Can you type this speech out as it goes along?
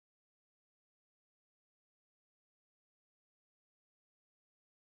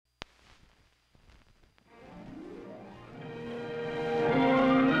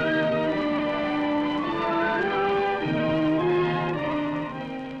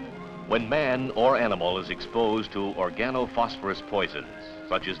When man or animal is exposed to organophosphorus poisons,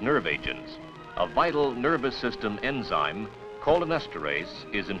 such as nerve agents, a vital nervous system enzyme,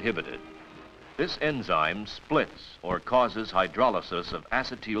 cholinesterase, is inhibited. This enzyme splits or causes hydrolysis of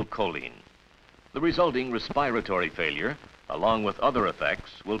acetylcholine. The resulting respiratory failure, along with other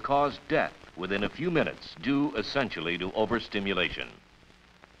effects, will cause death within a few minutes, due essentially to overstimulation.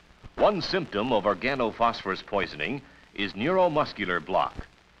 One symptom of organophosphorus poisoning is neuromuscular block,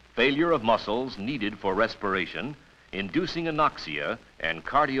 failure of muscles needed for respiration, inducing anoxia and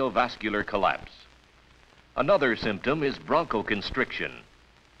cardiovascular collapse. Another symptom is bronchoconstriction,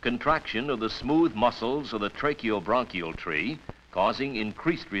 contraction of the smooth muscles of the tracheobronchial tree, causing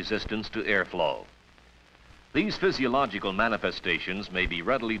increased resistance to airflow. These physiological manifestations may be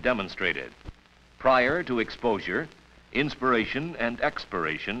readily demonstrated. Prior to exposure, inspiration and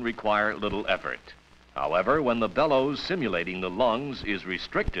expiration require little effort. However, when the bellows simulating the lungs is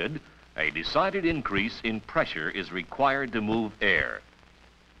restricted, a decided increase in pressure is required to move air.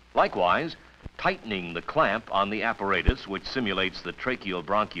 Likewise, tightening the clamp on the apparatus which simulates the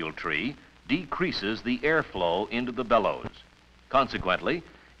tracheobronchial tree decreases the airflow into the bellows. Consequently,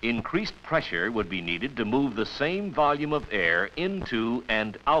 increased pressure would be needed to move the same volume of air into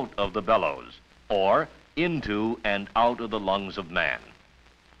and out of the bellows, or into and out of the lungs of man.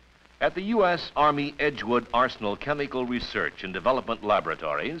 At the U.S. Army Edgewood Arsenal Chemical Research and Development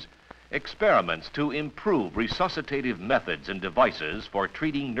Laboratories, experiments to improve resuscitative methods and devices for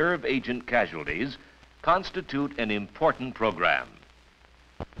treating nerve agent casualties constitute an important program.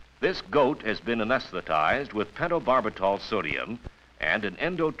 This goat has been anesthetized with pentobarbital sodium and an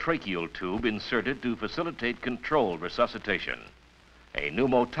endotracheal tube inserted to facilitate controlled resuscitation. A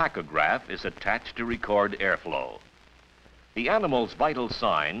pneumotachograph is attached to record airflow. The animal's vital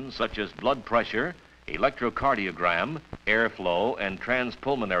signs, such as blood pressure, electrocardiogram, airflow, and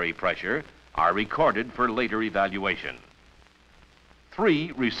transpulmonary pressure, are recorded for later evaluation. 3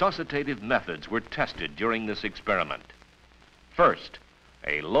 resuscitative methods were tested during this experiment. First,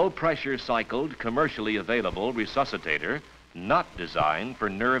 a low-pressure cycled, commercially available resuscitator not designed for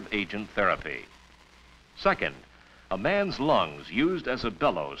nerve agent therapy. Second, a man's lungs used as a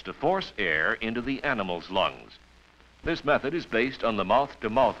bellows to force air into the animal's lungs. This method is based on the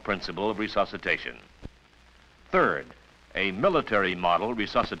mouth-to-mouth principle of resuscitation. Third, a military model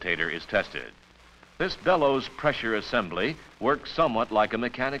resuscitator is tested. This bellows pressure assembly works somewhat like a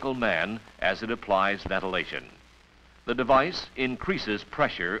mechanical man as it applies ventilation. The device increases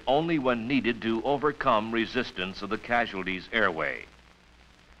pressure only when needed to overcome resistance of the casualty's airway.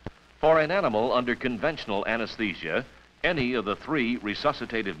 For an animal under conventional anesthesia, any of the 3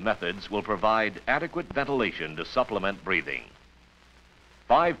 resuscitative methods will provide adequate ventilation to supplement breathing.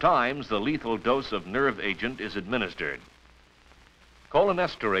 5 times the lethal dose of nerve agent is administered.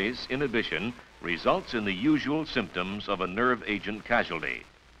 Cholinesterase inhibition results in the usual symptoms of a nerve agent casualty.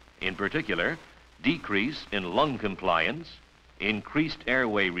 In particular, decrease in lung compliance, increased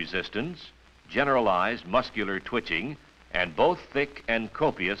airway resistance, generalized muscular twitching, and both thick and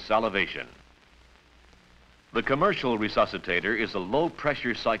copious salivation. The commercial resuscitator is a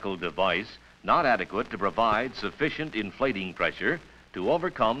low-pressure cycle device not adequate to provide sufficient inflating pressure to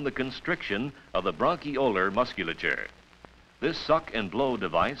overcome the constriction of the bronchiolar musculature. This suck and blow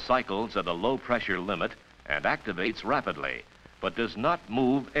device cycles at a low-pressure limit and activates rapidly, but does not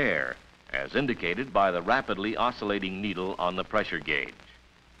move air, as indicated by the rapidly oscillating needle on the pressure gauge.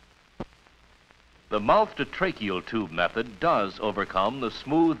 The mouth-to-tracheal tube method does overcome the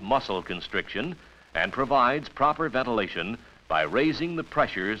smooth muscle constriction and provides proper ventilation by raising the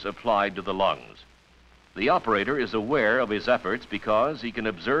pressures applied to the lungs. The operator is aware of his efforts because he can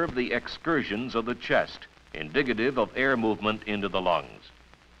observe the excursions of the chest, indicative of air movement into the lungs.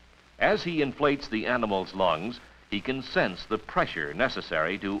 As he inflates the animal's lungs, he can sense the pressure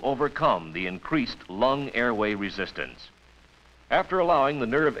necessary to overcome the increased lung airway resistance. After allowing the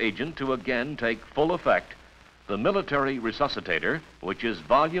nerve agent to again take full effect, the military resuscitator, which is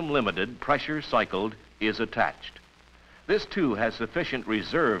volume-limited, pressure-cycled, is attached. This, too, has sufficient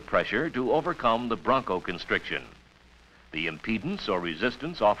reserve pressure to overcome the bronchoconstriction. The impedance or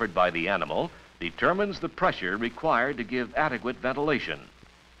resistance offered by the animal determines the pressure required to give adequate ventilation.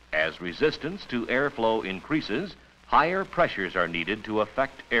 As resistance to airflow increases, higher pressures are needed to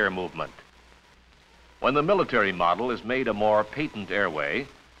affect air movement. When the military model is made a more patent airway,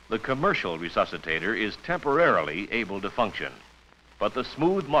 the commercial resuscitator is temporarily able to function, but the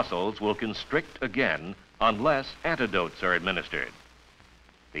smooth muscles will constrict again unless antidotes are administered.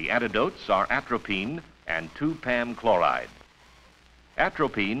 The antidotes are atropine and 2-PAM chloride.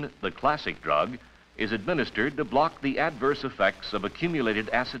 Atropine, the classic drug, is administered to block the adverse effects of accumulated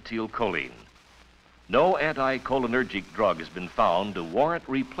acetylcholine. No anticholinergic drug has been found to warrant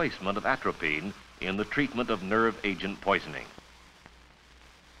replacement of atropine in the treatment of nerve agent poisoning.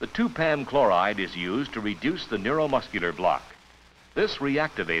 The 2-PAM chloride is used to reduce the neuromuscular block. This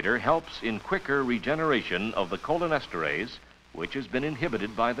reactivator helps in quicker regeneration of the cholinesterase, which has been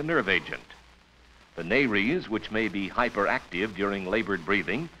inhibited by the nerve agent. The nares, which may be hyperactive during labored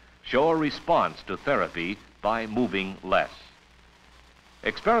breathing, show a response to therapy by moving less.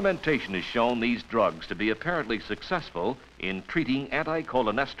 Experimentation has shown these drugs to be apparently successful in treating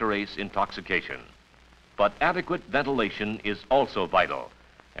anticholinesterase intoxication. But adequate ventilation is also vital,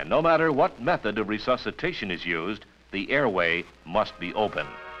 and no matter what method of resuscitation is used, the airway must be open.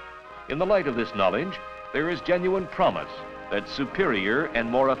 In the light of this knowledge, there is genuine promise that superior and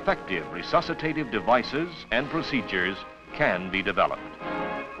more effective resuscitative devices and procedures can be developed.